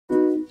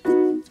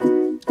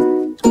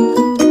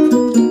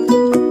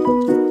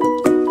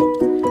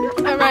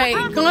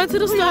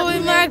the store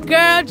with my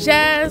girl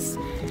Jess.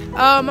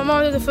 My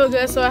mom doesn't feel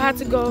good, so I had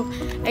to go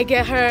and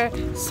get her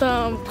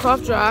some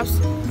cough drops.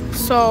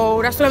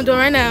 So that's what I'm doing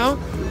right now.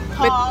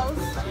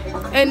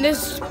 And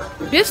this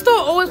store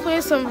always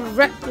plays some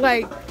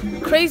like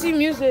crazy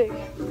music.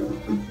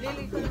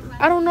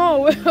 I don't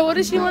know. What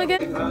does she want to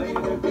get?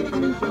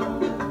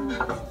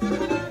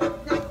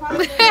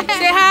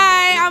 Say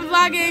hi. I'm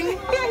vlogging.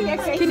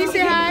 Can you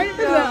say hi?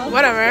 No.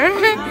 Whatever.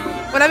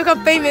 When I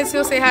become famous,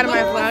 you'll say hi to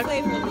my vlog.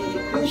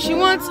 She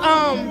wants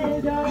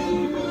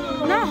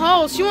not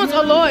Halls. She wants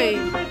Aloy.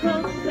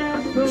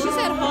 She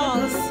said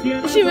Halls.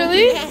 Is she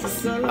really?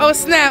 Yes. Oh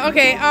snap.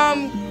 Okay.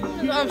 I'm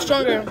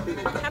stronger.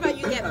 How about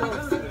you get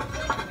both?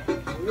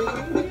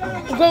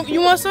 Go.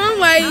 You want some?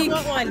 Like. I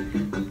want one.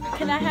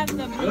 Can I have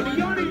the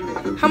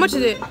blue? How much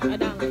is it?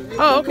 $1.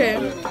 Oh, okay.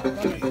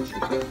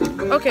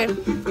 Okay.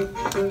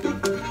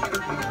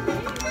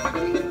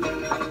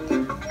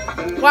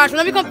 Watch, when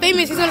I become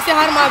famous, he's gonna say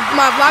hi to my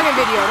vlogging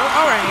video.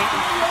 Alright.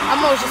 I'm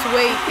gonna just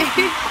wait.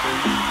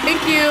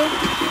 Thank you.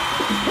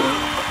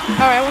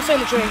 Alright, I want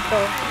something to drink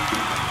though.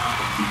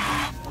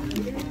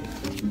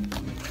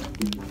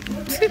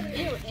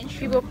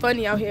 People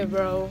funny out here,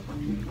 bro.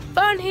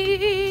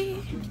 Funny.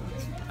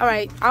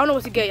 Alright, I don't know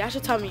what to get. Y'all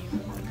should tell me.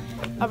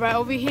 Alright,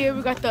 over here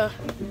we got the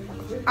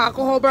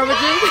alcohol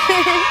beverages.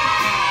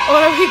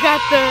 Or we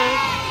got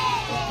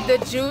the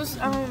juice.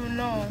 I don't even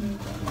know.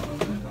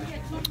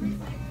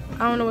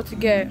 I don't know what to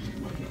get.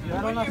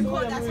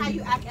 That's how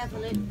you act,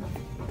 Evelyn.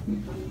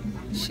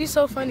 She's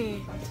so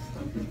funny.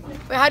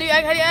 Wait, how do you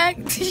act? How do you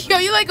act? Yo,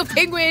 you like a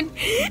penguin.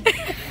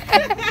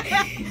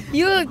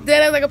 You look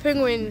dead like a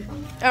penguin.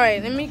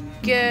 Alright, let me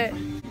get...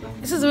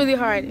 This is really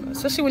hard,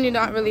 especially when you're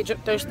not really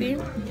thirsty.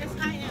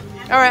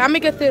 Alright, I'm gonna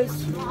get this.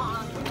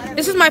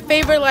 This is my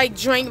favorite like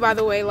drink, by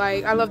the way.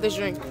 Like, I love this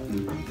drink.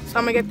 So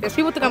I'm gonna get this.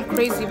 People think I'm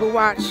crazy, but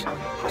watch.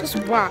 Just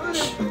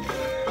watch.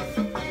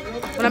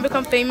 When I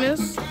become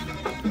famous.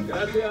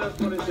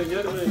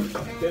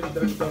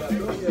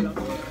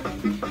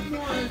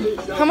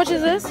 How much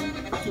is this?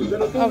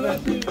 Okay.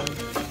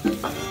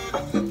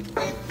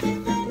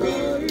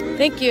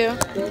 Thank you.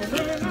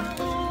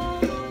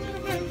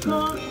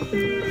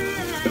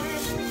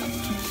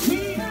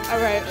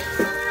 Alright.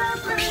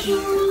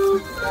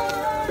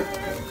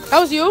 That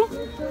was you?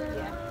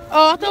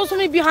 Oh, I thought it was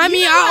somebody behind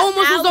me. I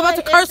almost was about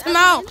to curse him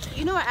out.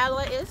 You know what aloe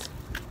is?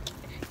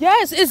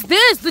 Yes, it's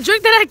this, the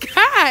drink that I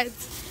got.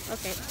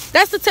 Okay.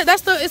 It's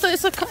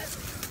a.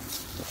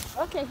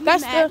 Okay, he's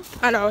That's mad.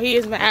 I know he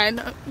is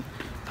mad.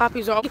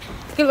 Poppy's all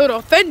get a little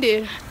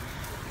offended.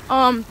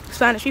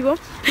 Spanish people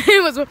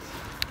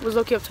was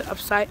okay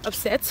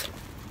upset.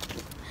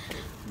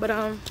 But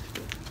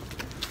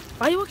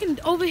why are you walking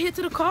over here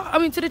to the car? I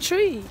mean to the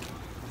tree.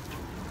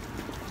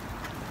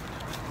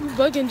 You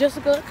bugging,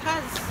 Jessica?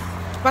 Cause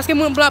Parce que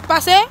mon blanc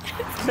passé.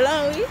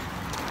 blowy.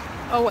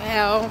 Oh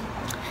well.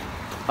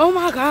 Oh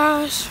my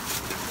gosh.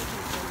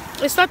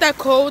 It's not that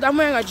cold. I'm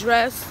wearing a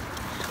dress.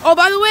 Oh,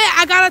 by the way,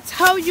 I gotta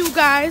tell you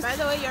guys. By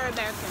the way, you're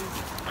American.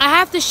 I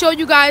have to show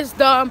you guys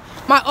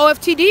my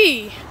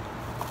OFTD.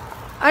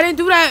 I didn't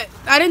do that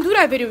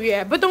video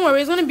yet, but don't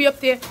worry, it's gonna be up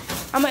there.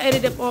 I'm gonna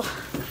edit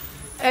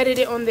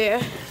it on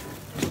there.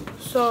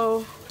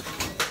 So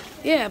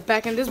yeah,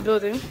 back in this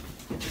building.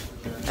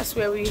 That's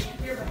where we.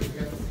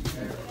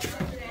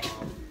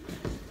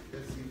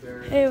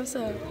 Hey, what's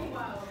up?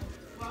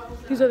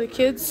 These are the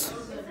kids.